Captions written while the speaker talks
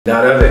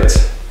Not of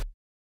it.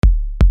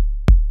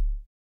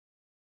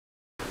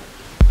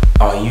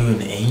 Are you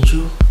an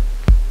angel?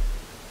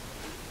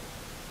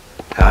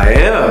 I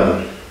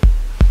am.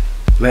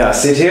 May I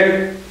sit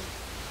here?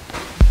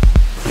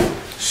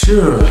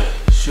 Sure,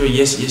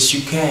 yes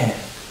you can.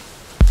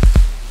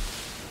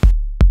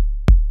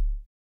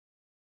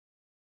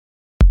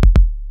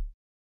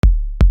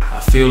 I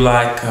feel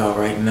like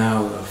right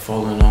now I'm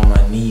falling on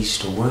my knees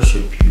to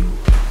worship you,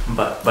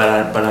 but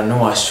I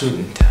know I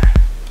shouldn't.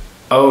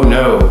 Oh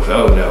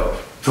no.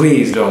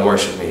 Please don't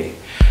worship me.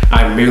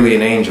 I'm merely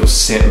an angel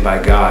sent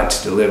by God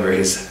to deliver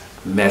his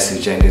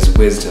message and his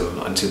wisdom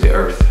unto the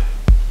earth.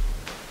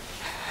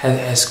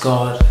 Has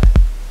God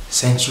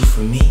sent you for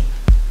me?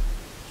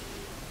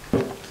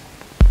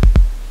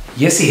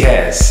 Yes, he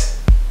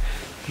has.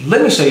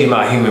 Let me show you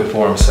my human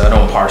form so I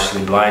don't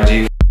partially blind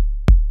you.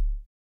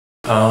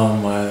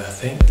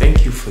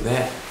 Thank you for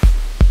that.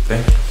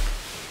 Thank you.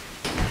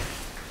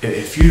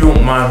 If you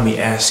don't mind me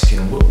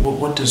asking,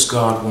 what does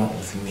God want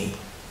with me?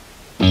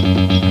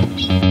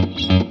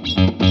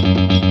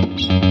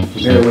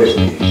 Bear with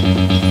me.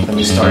 Let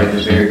me start at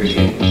the very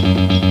beginning.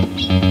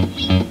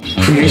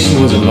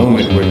 Creation was a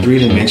moment where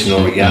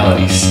three-dimensional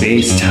reality,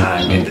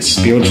 space-time, and the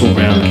spiritual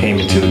realm came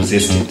into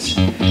existence.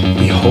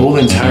 The whole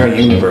entire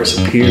universe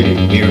appeared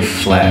in mere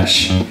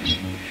flash.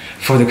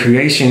 For the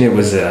creation, it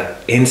was an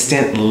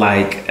instant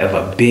like of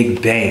a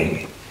big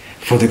bang.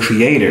 For the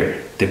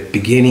creator, the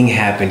beginning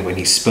happened when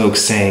he spoke,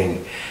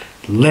 saying,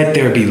 "Let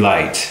there be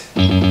light."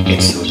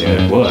 And so there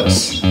it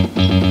was.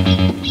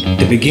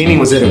 The beginning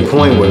was at a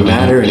point where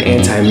matter and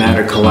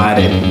antimatter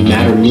collided.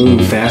 Matter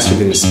moved faster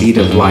than the speed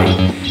of light.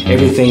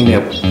 Everything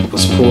that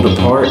was pulled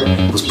apart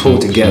was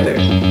pulled together.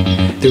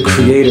 The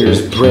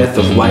Creator's breath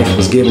of life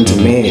was given to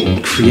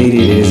man,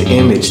 created in his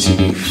image to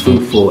be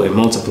fruitful and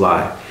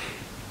multiply.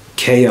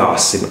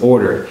 Chaos and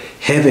order,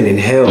 heaven and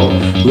hell,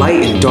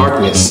 light and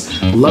darkness,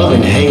 love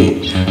and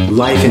hate,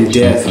 life and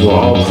death were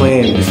all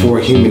planned before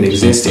human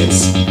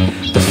existence.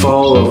 The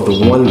fall of the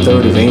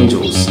 1/3 of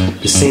angels,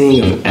 the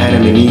sinning of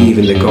Adam and Eve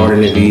in the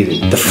Garden of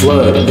Eden, the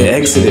flood, the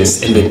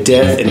Exodus, and the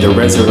death and the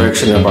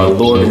resurrection of our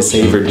Lord and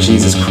Savior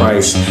Jesus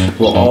Christ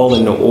were all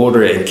in the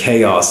order and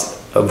chaos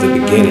of the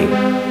beginning.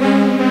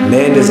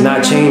 Man does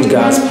not change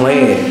God's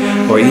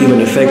plan or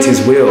even affect his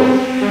will.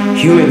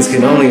 Humans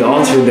can only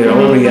alter their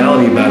own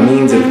reality by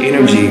means of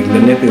energy,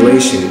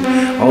 manipulation,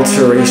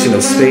 alteration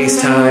of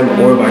space-time,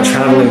 or by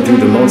traveling through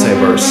the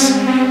multiverse.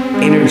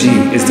 Energy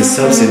is the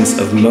substance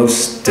of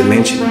most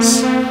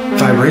dimensions.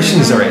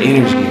 Vibrations are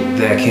energy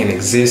that can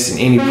exist in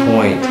any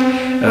point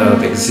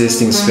of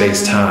existing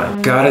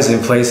space-time. God is in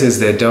places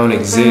that don't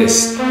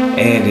exist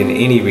and in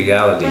any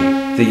reality.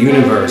 The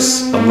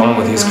universe, along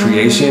with his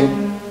creation,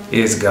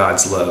 is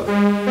God's love.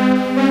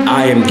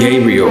 I am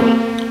Gabriel,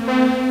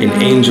 an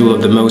angel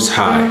of the Most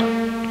High,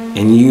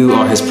 and you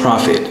are his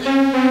prophet,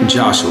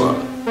 Joshua.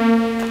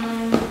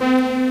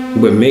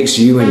 What makes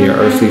you and your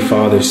earthly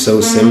father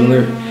so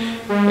similar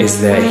is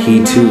that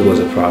he too was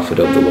a prophet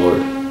of the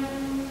Lord.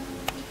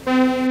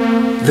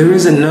 There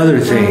is another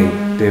thing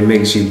that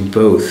makes you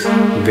both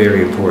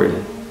very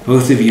important.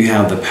 Both of you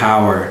have the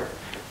power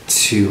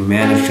to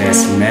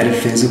manifest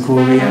metaphysical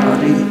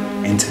reality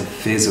into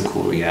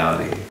physical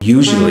reality.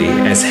 Usually,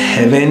 as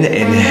heaven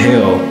and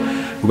hell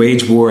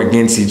wage war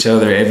against each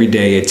other every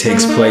day, it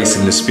takes place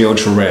in the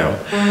spiritual realm.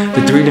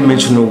 The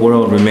three-dimensional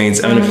world remains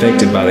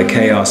unaffected by the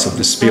chaos of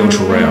the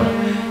spiritual realm.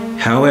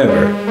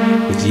 However,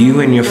 with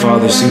you and your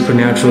father's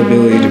supernatural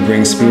ability to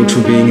bring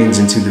spiritual beings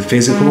into the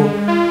physical,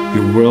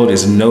 your world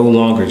is no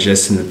longer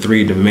just in the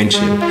 3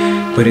 dimension,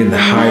 but in the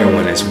higher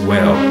one as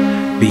well,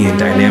 being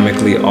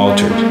dynamically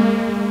altered.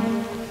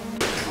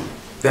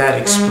 That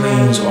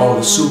explains all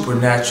the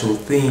supernatural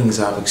things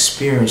I've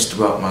experienced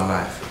throughout my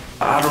life.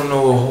 I don't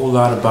know a whole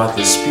lot about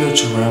the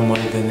spiritual realm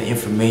other than the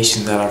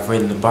information that I've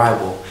read in the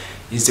Bible.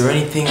 Is there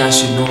anything I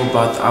should know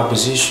about the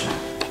opposition?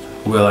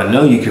 Well, I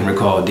know you can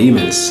recall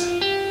demons.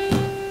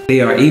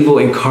 They are evil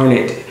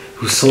incarnate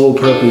whose sole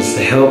purpose is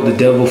to help the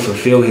devil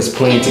fulfill his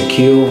plan to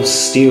kill,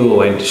 steal,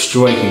 and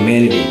destroy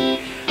humanity.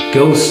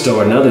 Ghosts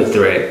are another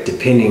threat,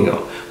 depending on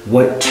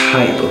what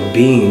type of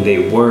being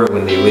they were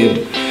when they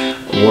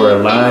were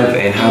alive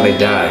and how they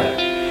died.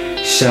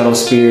 Shadow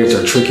spirits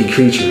are tricky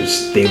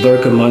creatures. They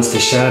lurk amongst the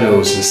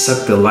shadows and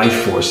suck the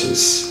life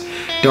forces.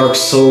 Dark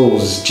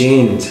souls,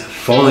 jinns,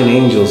 fallen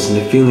angels,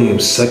 Nephilim,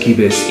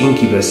 succubus,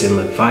 incubus, and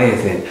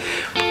leviathan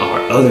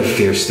are other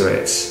fierce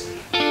threats.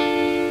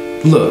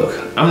 Look,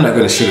 I'm not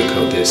going to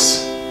sugarcoat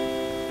this,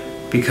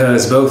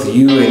 because both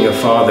you and your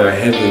father are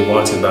heavily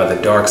wanted by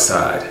the dark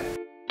side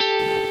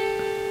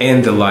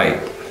and the light.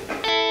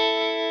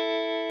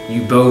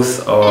 You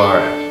both are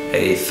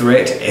a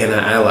threat and an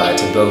ally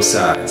to both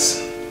sides.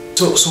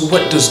 So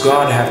what does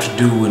God have to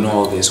do in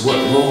all this? What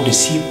role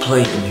does he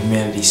play in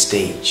humanity's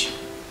stage?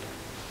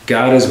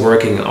 God is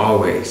working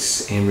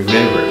always, and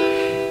remember,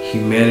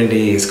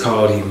 humanity is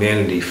called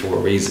humanity for a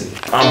reason.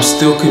 I'm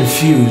still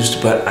confused,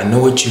 but I know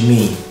what you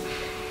mean.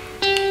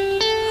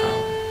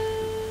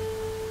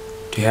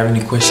 Do you have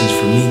any questions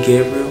for me,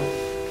 Gabriel?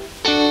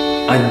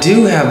 I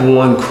do have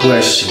one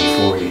question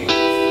for you.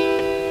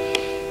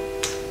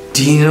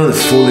 Do you know the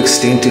full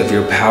extent of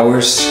your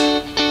powers?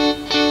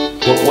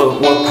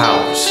 What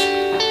powers?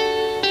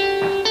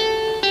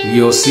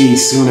 You'll see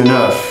soon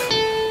enough.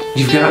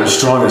 You've gotten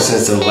stronger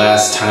since the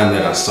last time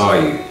that I saw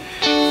you.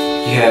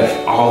 You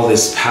have all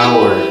this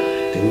power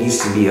that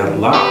needs to be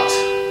unlocked.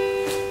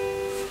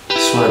 I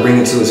just want to bring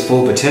it to its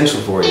full potential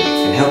for you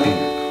and help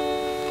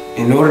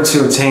you. In order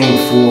to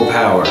attain full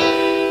power,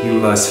 you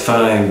must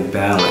find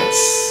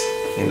balance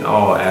in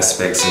all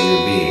aspects of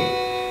your being.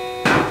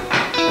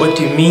 What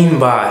do you mean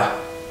by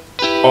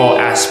all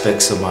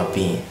aspects of my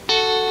being?